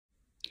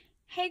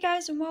Hey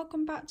guys, and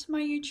welcome back to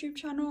my YouTube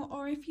channel,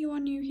 or if you are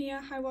new here,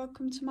 hi,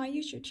 welcome to my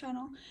YouTube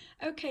channel.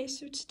 Okay,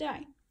 so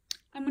today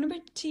I'm going to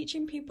be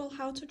teaching people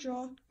how to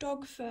draw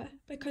dog fur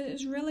because it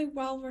was really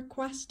well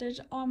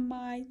requested on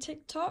my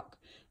TikTok,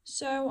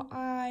 so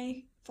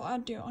I thought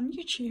I'd do it on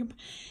YouTube.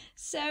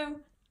 So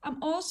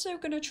I'm also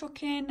going to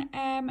chuck in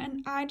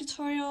an eye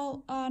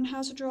tutorial on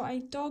how to draw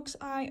a dog's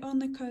eye,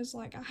 only because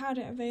I had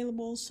it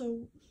available,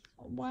 so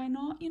why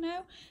not,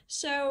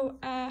 So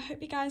I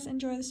hope you guys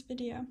enjoy this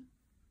video.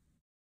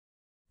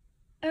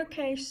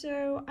 Okay,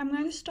 so I'm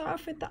going to start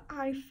off with the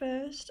eye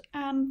first,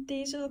 and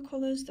these are the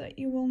colours that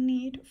you will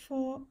need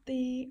for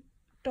the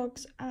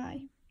dog's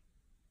eye.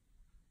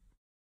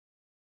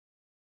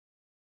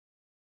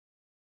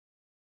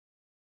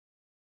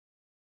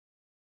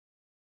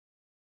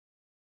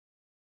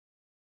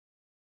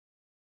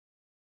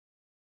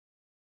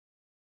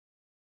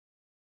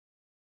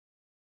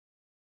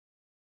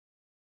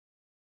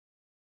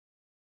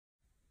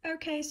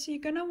 Okay, so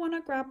you're going to want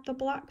to grab the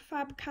black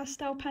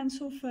Faber-Castell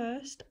pencil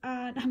first,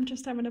 and I'm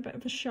just having a bit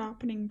of a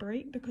sharpening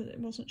break because it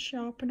wasn't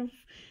sharp enough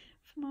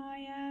for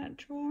my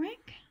drawing.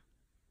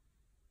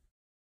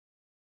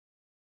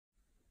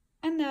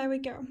 And there we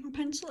go, my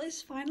pencil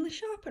is finally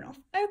sharp enough.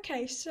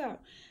 Okay, so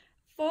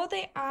for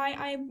the eye,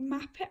 I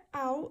map it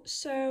out.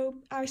 So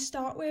I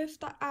start with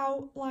the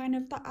outline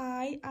of the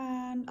eye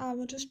and I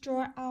will just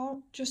draw it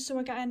out just so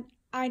I get an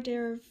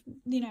idea of,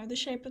 the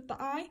shape of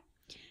the eye.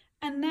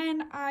 And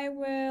then I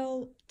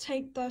will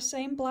take the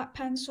same black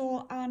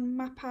pencil and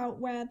map out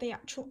where the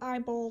actual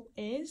eyeball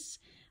is,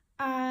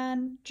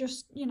 and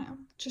just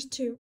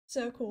two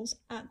circles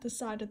at the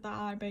side of the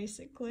eye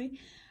basically.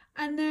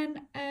 And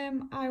then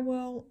I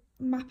will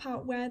map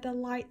out where the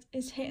light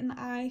is hitting the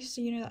eye, so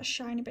that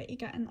shiny bit you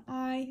get in the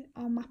eye,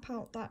 I'll map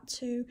out that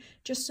too,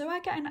 just so I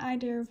get an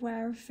idea of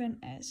where everything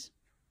is.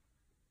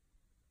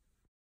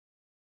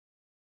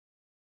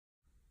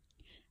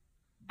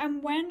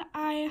 And when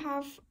I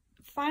have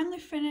finally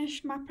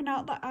finished mapping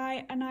out the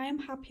eye and I am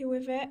happy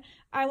with it,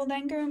 I will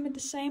then go in with the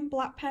same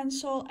black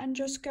pencil and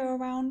just go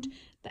around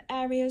the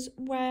areas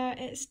where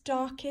it's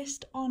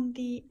darkest on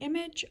the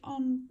image,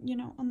 on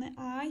the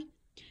eye.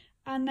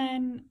 And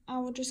then I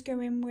will just go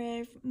in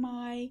with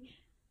my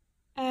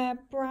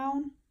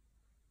brown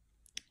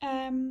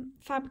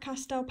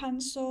Faber-Castell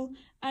pencil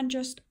and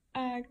just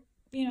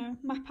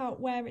map out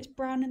where it's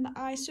brown in the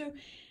eye. So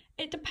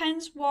it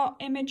depends what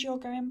image you're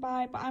going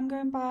by, but I'm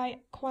going by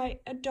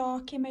quite a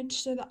dark image,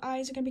 so the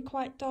eyes are going to be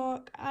quite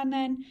dark. And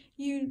then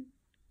you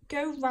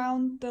go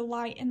round the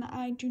light in the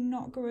eye, do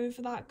not go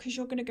over that because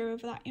you're going to go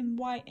over that in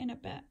white in a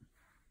bit.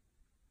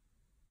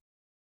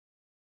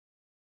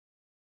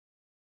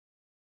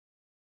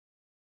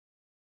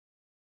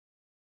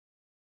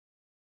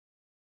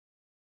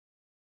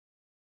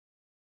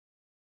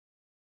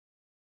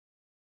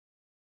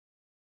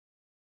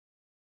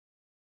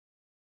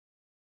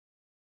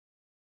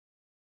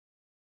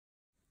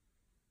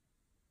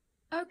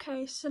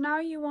 Okay, so now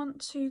you want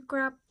to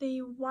grab the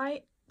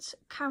white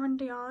Caran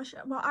d'Ache.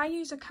 Well, I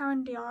use a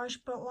Caran d'Ache,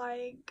 but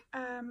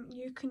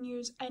you can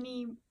use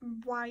any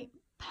white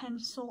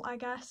pencil, I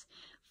guess.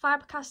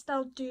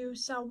 Faber-Castell do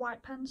sell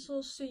white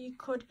pencils, so you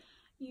could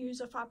use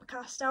a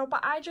Faber-Castell,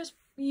 but I just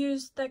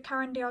use the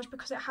Caran d'Ache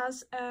because it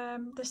has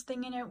this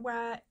thing in it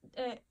where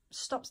it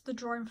stops the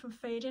drawing from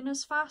fading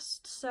as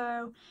fast,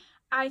 so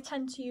I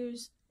tend to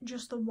use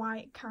just the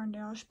white Caran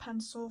d'Ache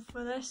pencil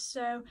for this,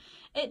 so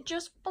it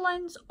just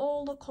blends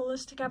all the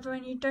colours together,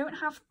 and you don't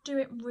have to do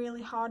it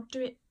really hard,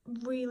 do it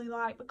really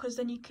light, because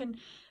then you can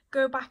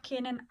go back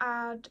in and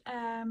add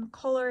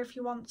colour if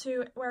you want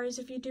to, whereas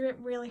if you do it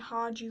really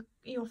hard,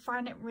 you'll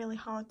find it really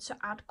hard to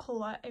add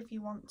colour if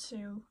you want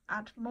to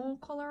add more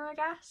colour, I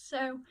guess.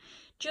 So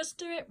just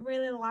do it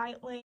really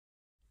lightly.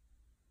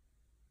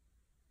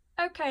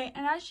 Okay,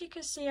 and as you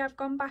can see, I've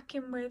gone back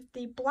in with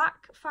the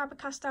black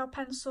Faber-Castell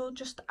pencil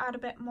just to add a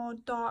bit more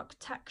dark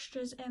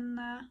textures in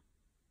there.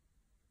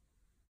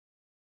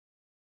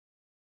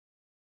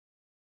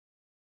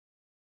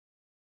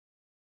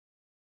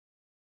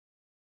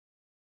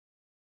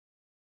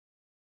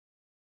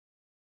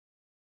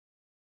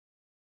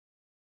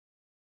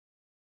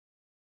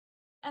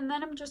 And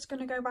then I'm just going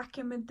to go back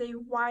in with the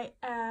white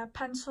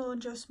pencil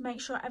and just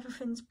make sure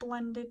everything's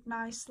blended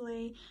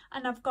nicely,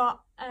 and I've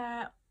got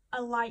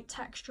a light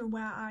texture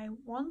where I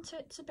want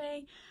it to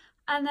be.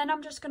 And then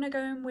I'm just going to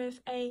go in with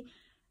a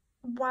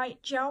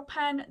white gel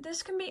pen.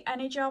 This can be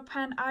any gel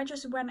pen. I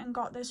just went and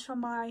got this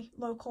from my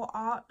local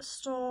art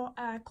store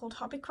called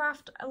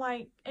Hobbycraft.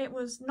 It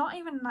was not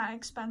even that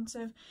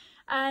expensive,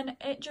 and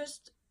it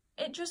just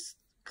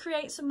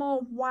creates a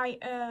more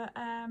whiter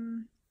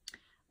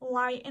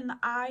light in the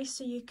eye,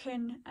 so you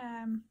can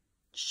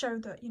show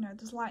that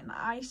there's light in the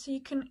eye. So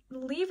you can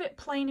leave it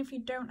plain if you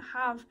don't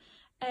have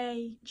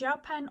a gel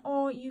pen,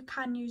 or you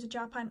can use a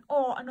gel pen.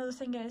 Or another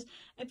thing is,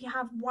 if you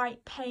have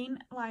white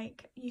paint,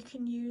 you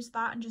can use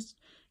that and just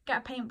get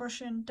a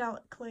paintbrush and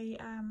delicately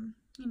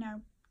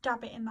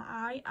dab it in the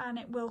eye, and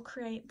it will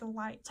create the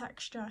light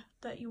texture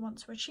that you want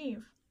to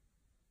achieve.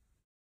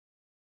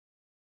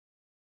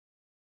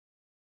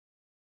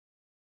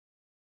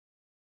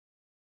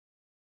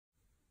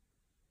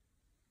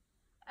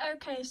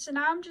 Okay, so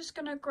now I'm just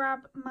going to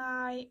grab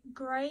my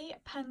grey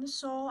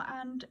pencil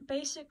and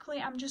basically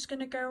I'm just going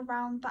to go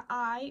around the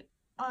eye,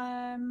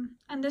 and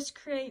this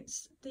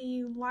creates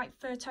the light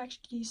fur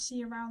texture you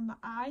see around the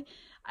eye.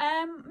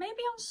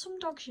 Maybe on some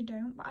dogs you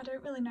don't, but I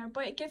don't really know,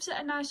 but it gives it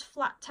a nice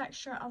flat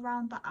texture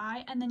around the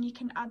eye, and then you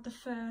can add the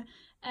fur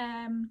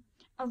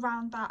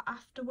around that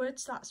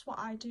afterwards. That's what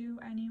I do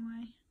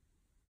anyway.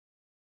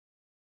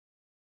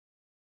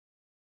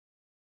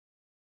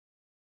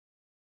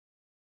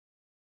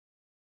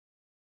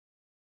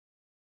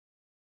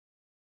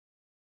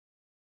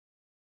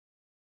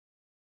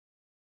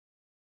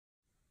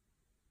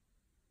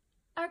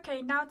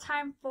 Okay, now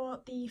time for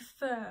the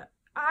fur.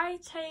 I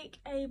take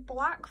a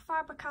black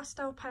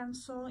Faber-Castell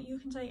pencil, you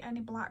can take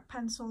any black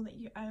pencil that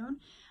you own,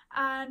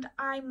 and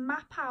I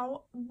map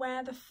out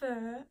where the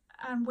fur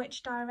and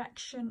which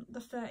direction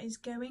the fur is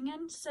going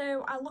in.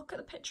 So I look at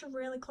the picture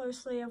really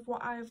closely of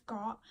what I've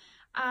got,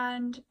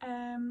 and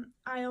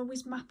I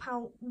always map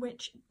out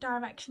which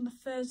direction the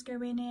fur's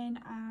going in,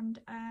 and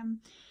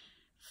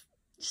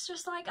it's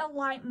just like a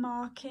light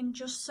marking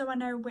just so I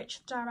know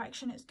which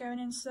direction it's going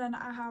in, so then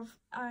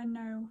I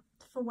know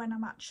for when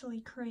I'm actually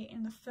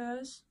creating the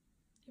furs,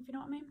 if you know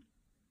what I mean.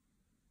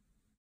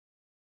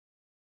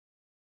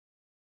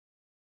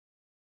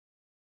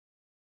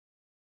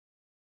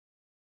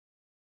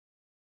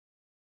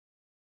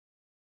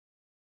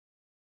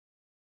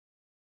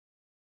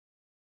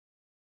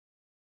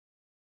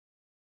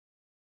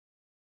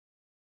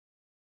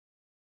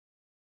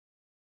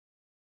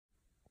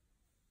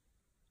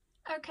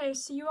 Okay,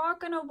 so you are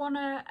going to want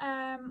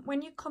to,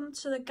 when you come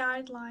to the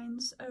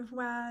guidelines of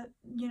where,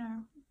 you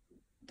know,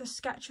 the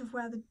sketch of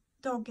where the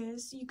dog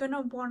is, you're going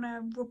to want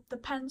to rub the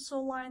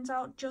pencil lines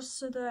out just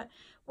so that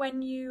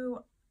when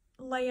you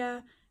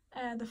layer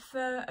the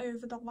fur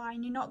over the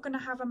line, you're not going to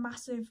have a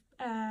massive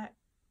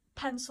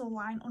pencil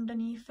line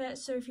underneath it.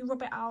 So if you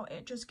rub it out,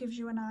 it just gives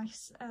you a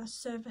nice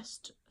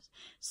surface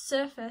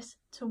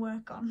to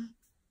work on.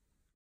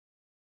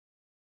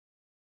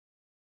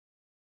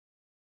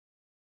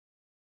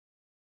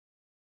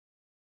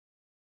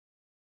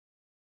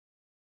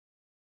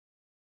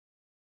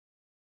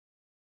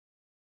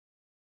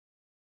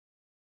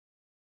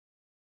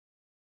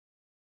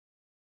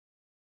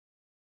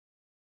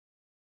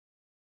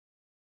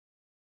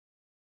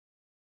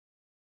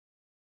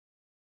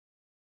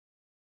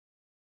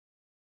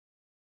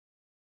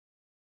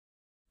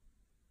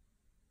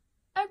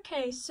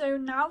 Okay, so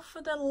now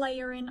for the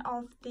layering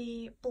of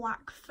the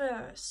black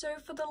fur. So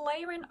for the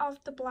layering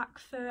of the black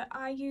fur,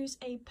 I use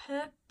a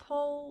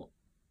purple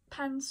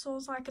pencil,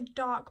 it's like a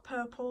dark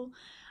purple,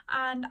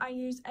 and I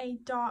use a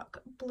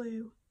dark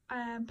blue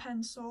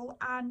pencil,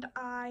 and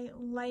I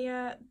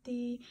layer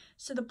the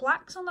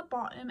black's on the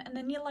bottom, and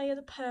then you layer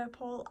the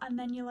purple, and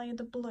then you layer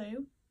the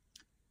blue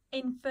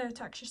in fur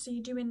texture, so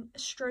you're doing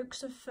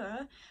strokes of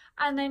fur,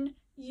 and then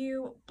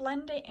you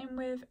blend it in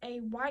with a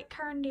white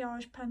Caran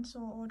d'Orge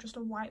pencil or just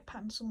a white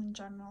pencil in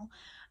general,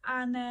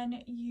 and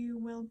then you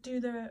will do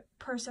the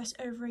process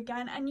over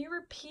again, and you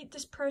repeat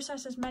this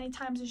process as many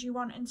times as you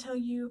want until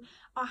you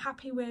are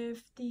happy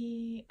with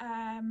the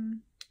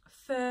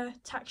fur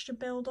texture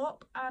build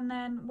up, and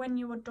then when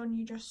you are done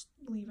you just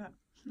leave it,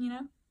 you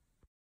know.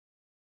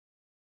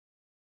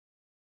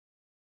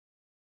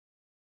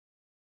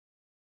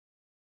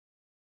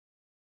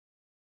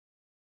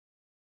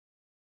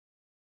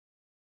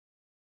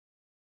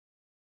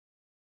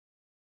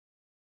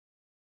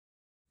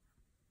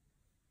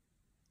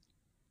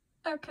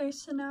 Okay,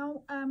 so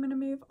now I'm going to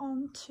move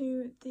on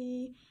to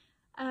the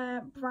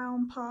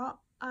brown part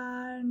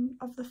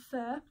of the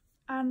fur,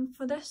 and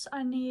for this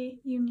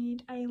you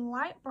need a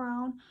light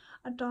brown,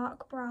 a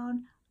dark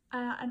brown,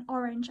 an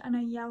orange and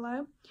a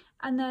yellow,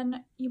 and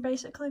then you're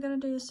basically going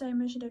to do the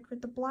same as you did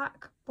with the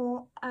black,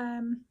 but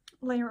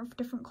layer of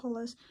different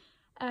colours.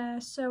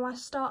 So I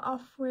start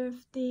off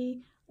with the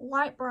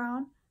light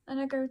brown, then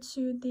I go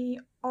to the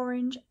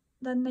orange,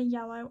 then the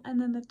yellow, and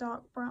then the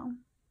dark brown.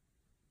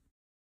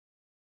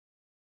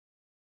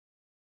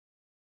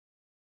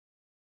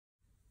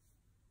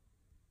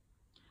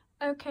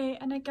 Okay,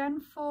 and again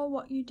for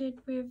what you did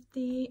with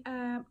the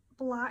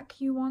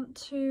black, you want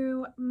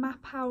to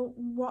map out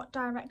what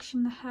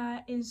direction the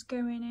hair is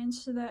going in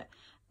so that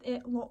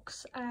it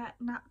looks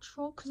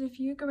natural, because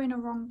if you go in a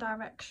wrong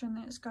direction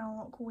it's going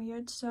to look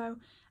weird. So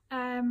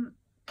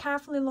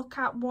carefully look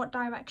at what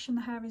direction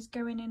the hair is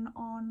going in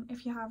on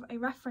if you have a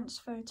reference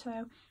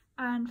photo,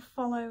 and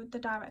follow the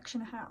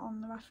direction of hair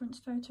on the reference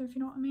photo, if you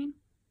know what I mean.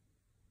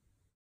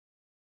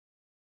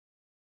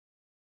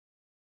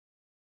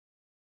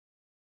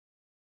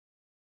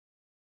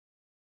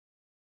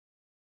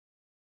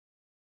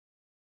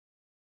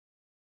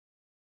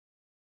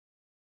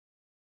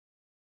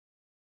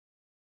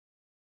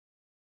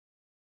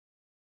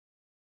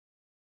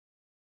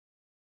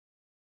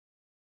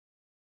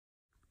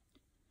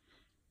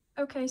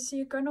 Okay, so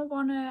you're going to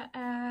want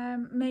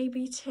to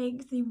maybe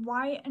take the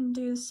white and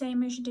do the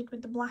same as you did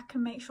with the black,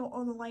 and make sure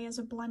all the layers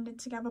are blended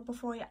together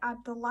before you add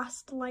the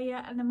last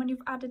layer. And then when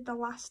you've added the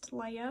last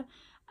layer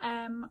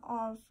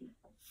of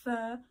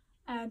fur,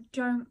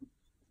 don't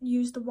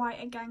use the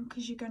white again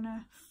because you're going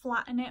to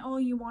flatten it, or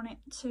you want it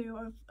to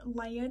have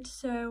layered.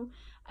 So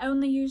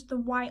only use the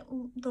white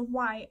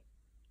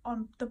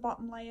on the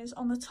bottom layers.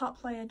 On the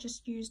top layer,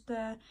 just use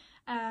the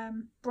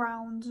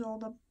browns or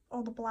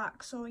the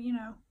blacks, or you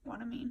know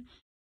what I mean.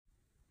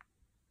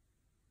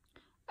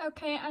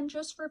 Okay, and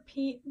just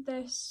repeat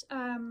this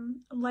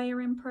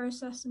layering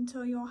process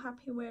until you're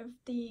happy with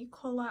the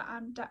colour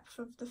and depth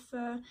of the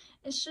fur.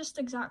 It's just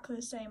exactly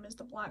the same as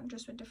the black,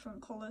 just with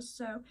different colours.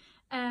 So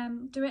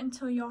do it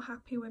until you're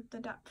happy with the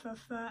depth of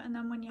fur, and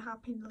then when you're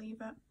happy,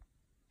 leave it.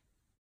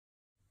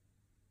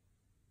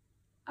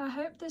 I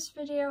hope this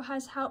video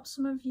has helped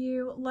some of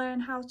you learn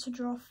how to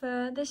draw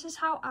fur. This is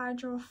how I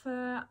draw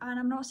fur, and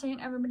I'm not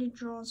saying everybody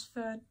draws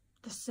fur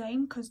the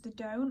same, because they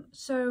don't.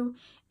 So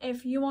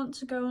if you want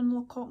to go and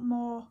look up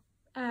more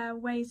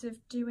ways of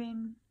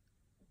doing,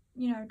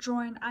 you know,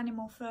 drawing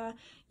animal fur,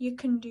 you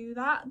can do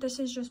that. This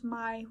is just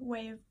my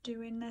way of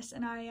doing this,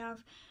 and I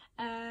have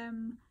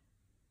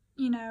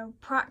you know,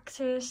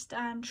 practiced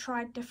and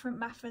tried different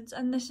methods,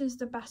 and this is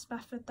the best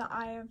method that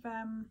I have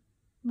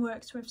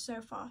worked with so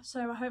far.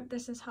 So I hope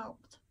this has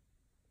helped.